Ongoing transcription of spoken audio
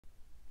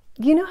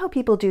You know how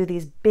people do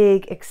these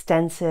big,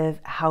 extensive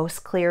house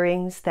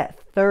clearings that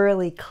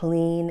thoroughly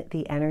clean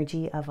the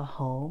energy of a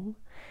home?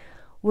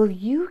 Well,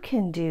 you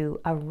can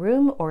do a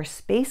room or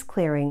space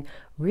clearing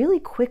really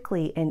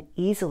quickly and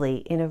easily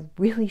in a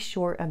really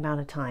short amount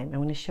of time.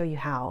 I'm going to show you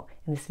how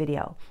in this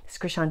video. It's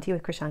Krishanti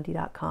with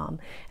Krishanti.com.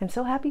 I'm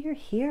so happy you're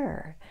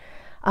here.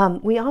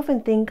 We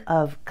often think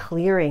of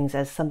clearings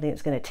as something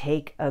that's going to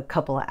take a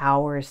couple of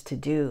hours to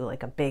do,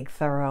 like a big,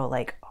 thorough,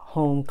 like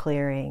home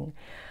clearing.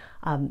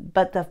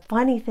 But the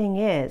funny thing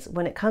is,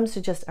 when it comes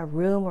to just a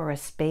room or a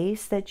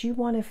space that you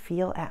want to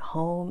feel at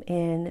home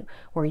in,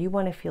 where you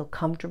want to feel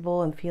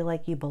comfortable and feel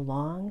like you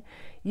belong,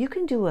 you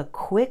can do a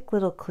quick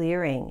little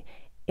clearing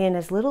in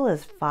as little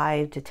as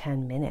 5 to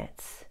 10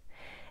 minutes.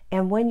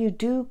 And when you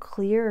do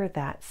clear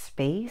that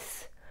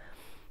space,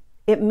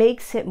 it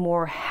makes it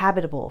more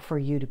habitable for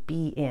you to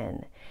be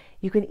in.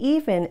 You can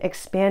even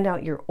expand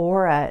out your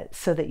aura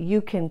so that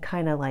you can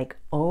kind of like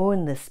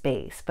own the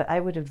space. But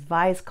I would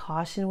advise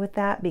caution with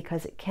that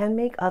because it can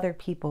make other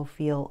people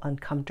feel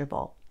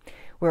uncomfortable.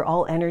 We're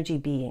all energy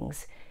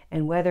beings,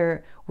 and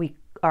whether we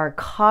are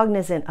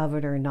cognizant of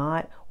it or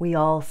not, we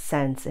all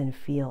sense and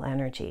feel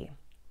energy.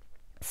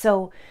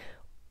 So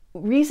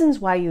reasons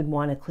why you'd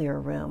want to clear a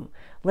room.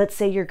 Let's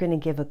say you're going to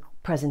give a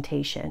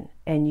presentation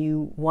and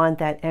you want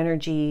that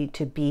energy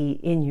to be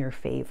in your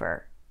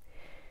favor.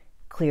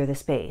 Clear the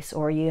space.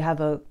 Or you have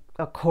a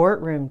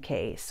courtroom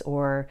case,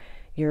 or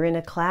you're in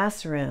a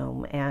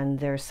classroom and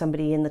there's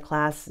somebody in the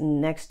class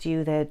next to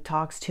you that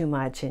talks too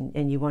much,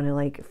 and you want to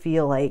like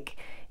feel like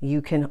you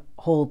can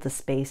hold the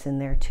space in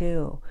there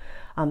too.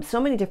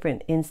 So many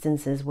different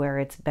instances where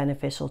it's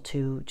beneficial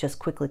to just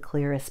quickly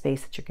clear a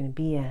space that you're going to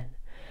be in.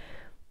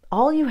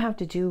 All you have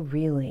to do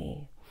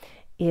really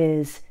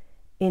is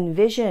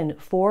envision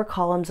 4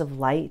 columns of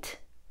light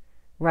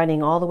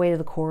running all the way to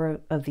the core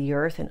of the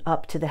earth and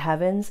up to the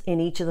heavens in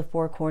each of the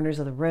 4 corners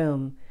of the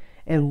room,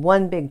 and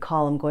one big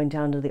column going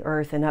down to the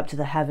earth and up to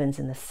the heavens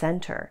in the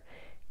center.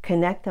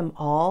 Connect them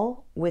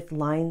all with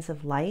lines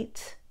of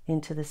light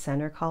into the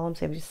center column.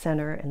 So you have your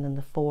center and then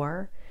the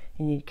 4,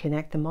 and you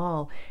connect them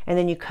all. And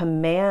then you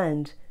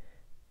command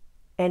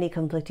any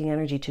conflicting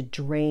energy to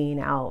drain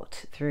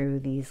out through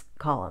these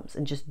columns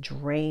and just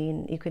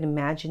drain. You can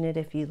imagine it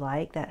if you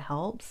like, that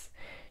helps.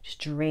 Just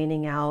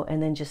draining out,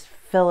 and then just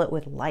fill it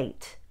with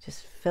light.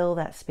 Just fill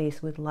that space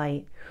with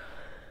light.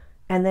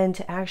 And then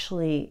to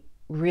actually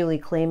really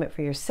claim it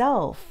for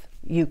yourself,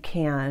 you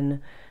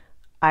can.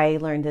 I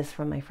learned this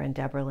from my friend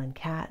Deborah Lynn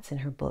Katz in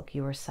her book,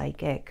 You Are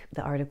Psychic,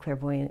 The Art of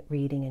Clairvoyant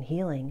Reading and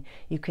Healing.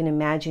 You can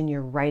imagine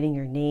you're writing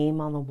your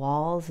name on the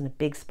walls in a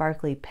big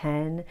sparkly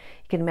pen.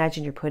 You can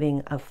imagine you're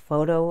putting a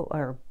photo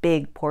or a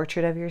big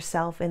portrait of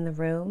yourself in the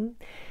room.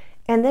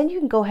 And then you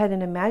can go ahead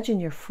and imagine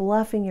you're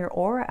fluffing your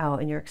aura out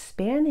and you're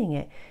expanding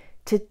it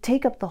to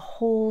take up the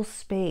whole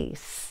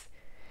space.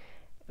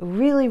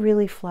 Really,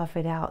 really fluff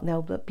it out.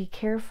 Now, but be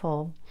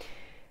careful,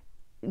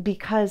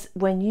 because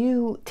when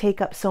you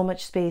take up so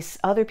much space,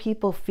 other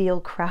people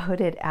feel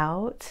crowded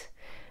out.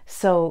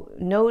 So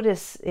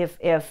notice if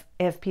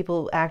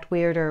people act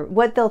weird, or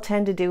what they'll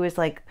tend to do is,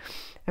 like,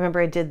 I remember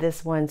I did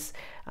this once.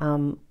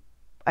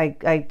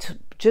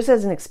 Just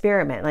as an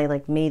experiment, I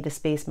like made the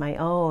space my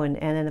own,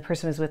 and then the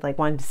person was with like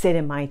wanted to sit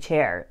in my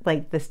chair,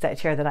 like this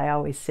chair that I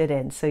always sit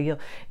in. So you'll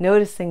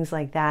notice things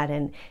like that,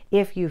 and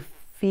if you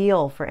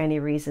feel for any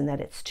reason that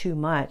it's too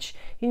much,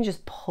 you can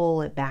just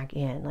pull it back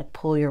in, like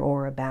pull your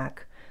aura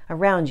back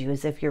around you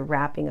as if you're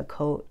wrapping a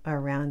coat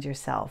around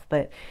yourself.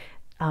 But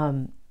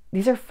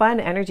these are fun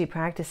energy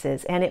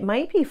practices, and it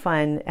might be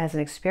fun as an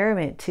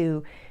experiment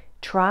to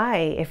try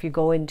if you're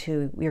going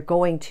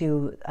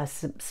to a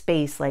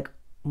space like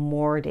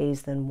more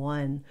days than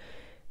one.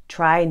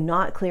 Try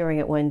not clearing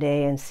it one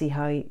day and see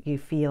how you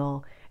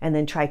feel, and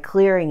then try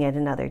clearing it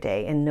another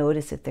day and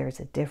notice if there's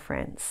a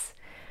difference.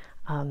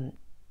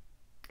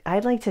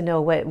 I'd like to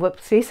know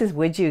what spaces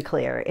would you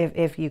clear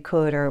if you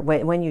could, or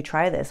when you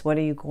try this, what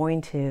are you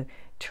going to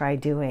try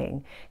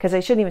doing? Because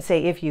I shouldn't even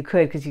say if you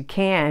could, because you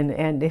can,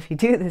 and if you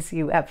do this,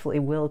 you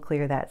absolutely will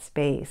clear that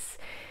space.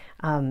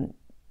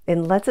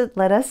 And let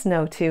us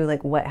know too,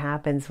 like what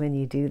happens when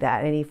you do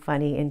that, any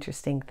funny,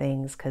 interesting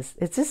things, because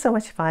it's just so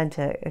much fun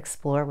to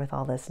explore with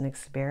all this and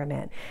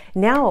experiment.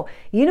 Now,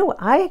 you know what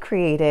I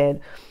created,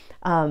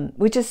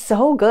 which is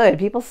so good.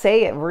 People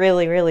say it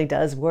really, really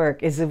does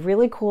work, is a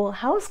really cool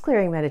house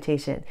clearing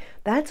meditation.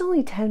 That's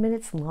only 10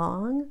 minutes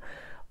long,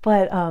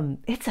 but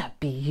it's a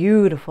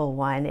beautiful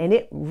one, and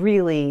it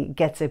really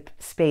gets a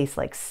space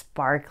like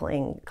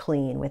sparkling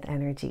clean with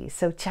energy.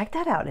 So check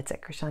that out. It's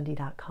at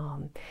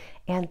Krishanti.com.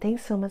 And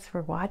thanks so much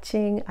for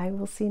watching. I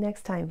will see you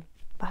next time.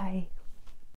 Bye.